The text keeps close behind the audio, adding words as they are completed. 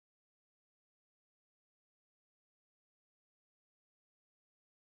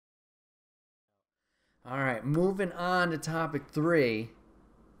All right, moving on to topic 3.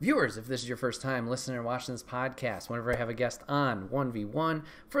 Viewers, if this is your first time listening or watching this podcast, whenever I have a guest on 1v1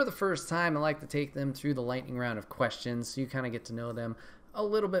 for the first time, I like to take them through the lightning round of questions so you kind of get to know them a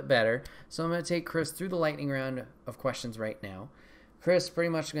little bit better. So I'm going to take Kris through the lightning round of questions right now. Kris, pretty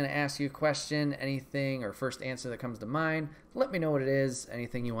much going to ask you a question, anything or first answer that comes to mind. Let me know what it is.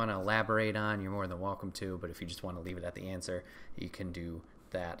 Anything you want to elaborate on, you're more than welcome to. But if you just want to leave it at the answer, you can do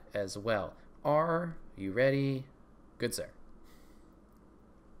that as well. Are you ready? Good, sir.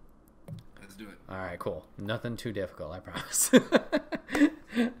 Let's do it. All right, cool. Nothing too difficult, I promise.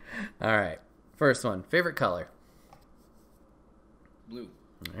 All right. First one. Favorite color? Blue.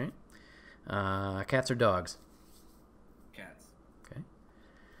 All right. Cats or dogs? Cats. Okay.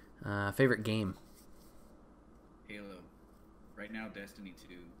 Favorite game? Halo. Right now, Destiny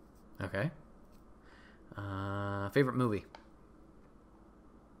 2. Okay. Favorite movie?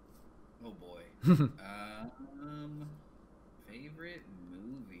 Oh boy. Favorite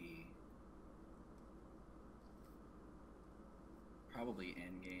movie? Probably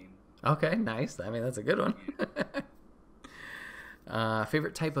Endgame. Okay, nice. I mean, that's a good one.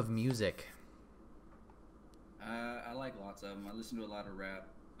 Favorite type of music? I like lots of them. I listen to a lot of rap.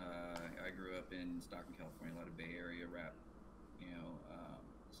 I grew up in Stockton, California. A lot of Bay Area rap.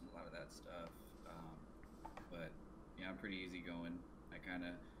 Listen to a lot of that stuff. But yeah, I'm pretty easygoing. I kind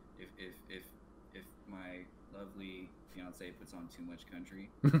of, if my lovely fiance puts on too much country,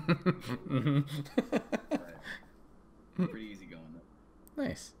 but I'm pretty easygoing though.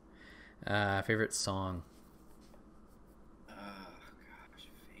 Nice. Favorite song? Oh gosh,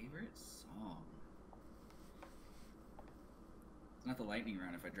 favorite song. It's not the lightning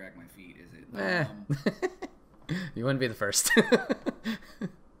round if I drag my feet, is it? You wouldn't be the first.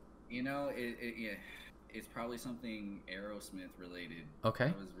 Yeah, it's probably something Aerosmith related. Okay.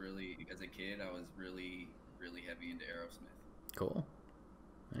 I was really, as a kid, I was really, really heavy into Aerosmith. Cool.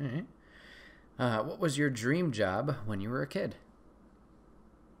 All right. What was your dream job when you were a kid?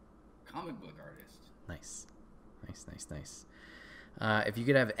 Comic book artist. Nice. Nice. If you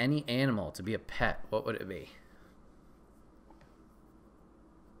could have any animal to be a pet, what would it be?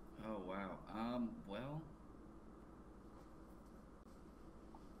 Oh wow. Well,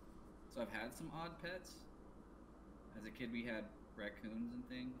 so I've had some odd pets. As a kid, we had raccoons and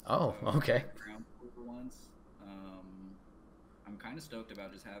things. Oh, so okay. I had a ground floor once. I'm kind of stoked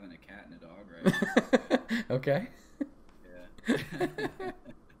about just having a cat and a dog right now. Okay. Yeah.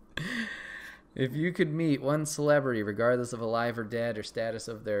 If you could meet one celebrity, regardless of alive or dead or status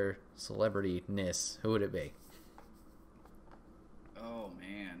of their celebrityness, who would it be? Oh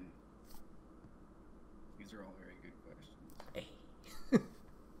man, these are all very good questions. Hey.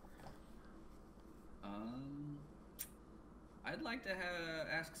 I'd like to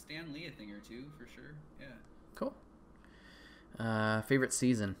ask Stan Lee a thing or two for sure. Yeah. Cool. Favorite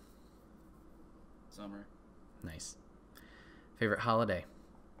season? Summer. Nice. Favorite holiday?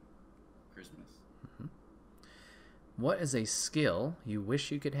 Christmas. Mm-hmm. What is a skill you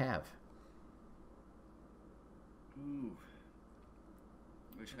wish you could have? Ooh.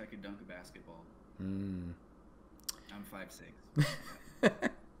 Wish I could dunk a basketball. I'm 5'6".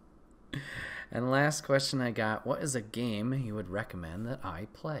 And last question I got, what is a game you would recommend that I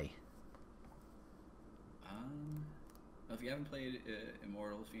play? If you haven't played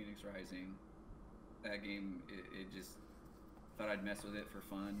Immortals Phoenix Rising, that game, it just thought I'd mess with it for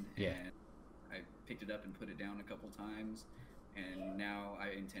fun. Yeah. And I picked it up and put it down a couple times, and now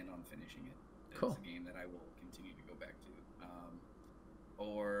I intend on finishing it. Cool. It's a game that I will continue to go back to.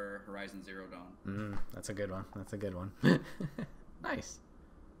 Or Horizon Zero Dawn. That's a good one. Nice.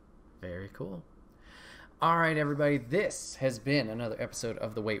 Very cool. All right, everybody. This has been another episode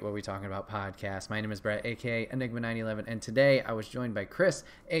of the Wait What Are We Talking About podcast. My name is Bret, a.k.a. Enigma911, and today I was joined by Kris,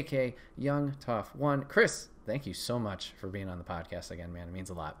 a.k.a. Young Tough One. Kris, thank you so much for being on the podcast again, man. It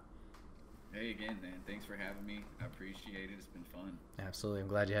means a lot. Hey again, man. Thanks for having me. I appreciate it. It's been fun. Absolutely. I'm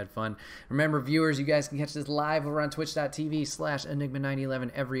glad you had fun. Remember, viewers, you guys can catch this live over on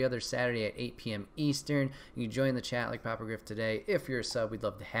twitch.tv/Enigma911 every other Saturday at 8 p.m. Eastern. You can join the chat like Papa Griff today. If you're a sub, we'd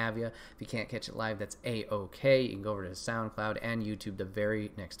love to have you. If you can't catch it live, that's A-OK. You can go over to SoundCloud and YouTube the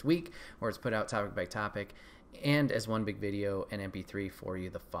very next week, where it's put out topic by topic and as one big video and MP3 for you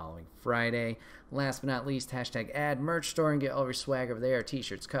the following Friday. Last but not least, #ad merch store and get all of your swag over there.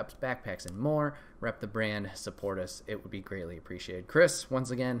 T-shirts, cups, backpacks, and more. Rep the brand. Support us. It would be greatly appreciated. Kris,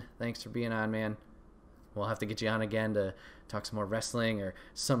 once again, thanks for being on, man. We'll have to get you on again to talk some more wrestling or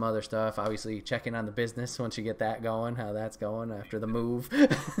some other stuff. Obviously, check in on the business once you get that going, how that's going after the move.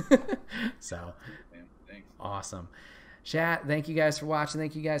 So, Thanks. awesome. Chat, thank you guys for watching.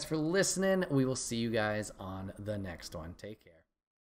 Thank you guys for listening. We will see you guys on the next one. Take care.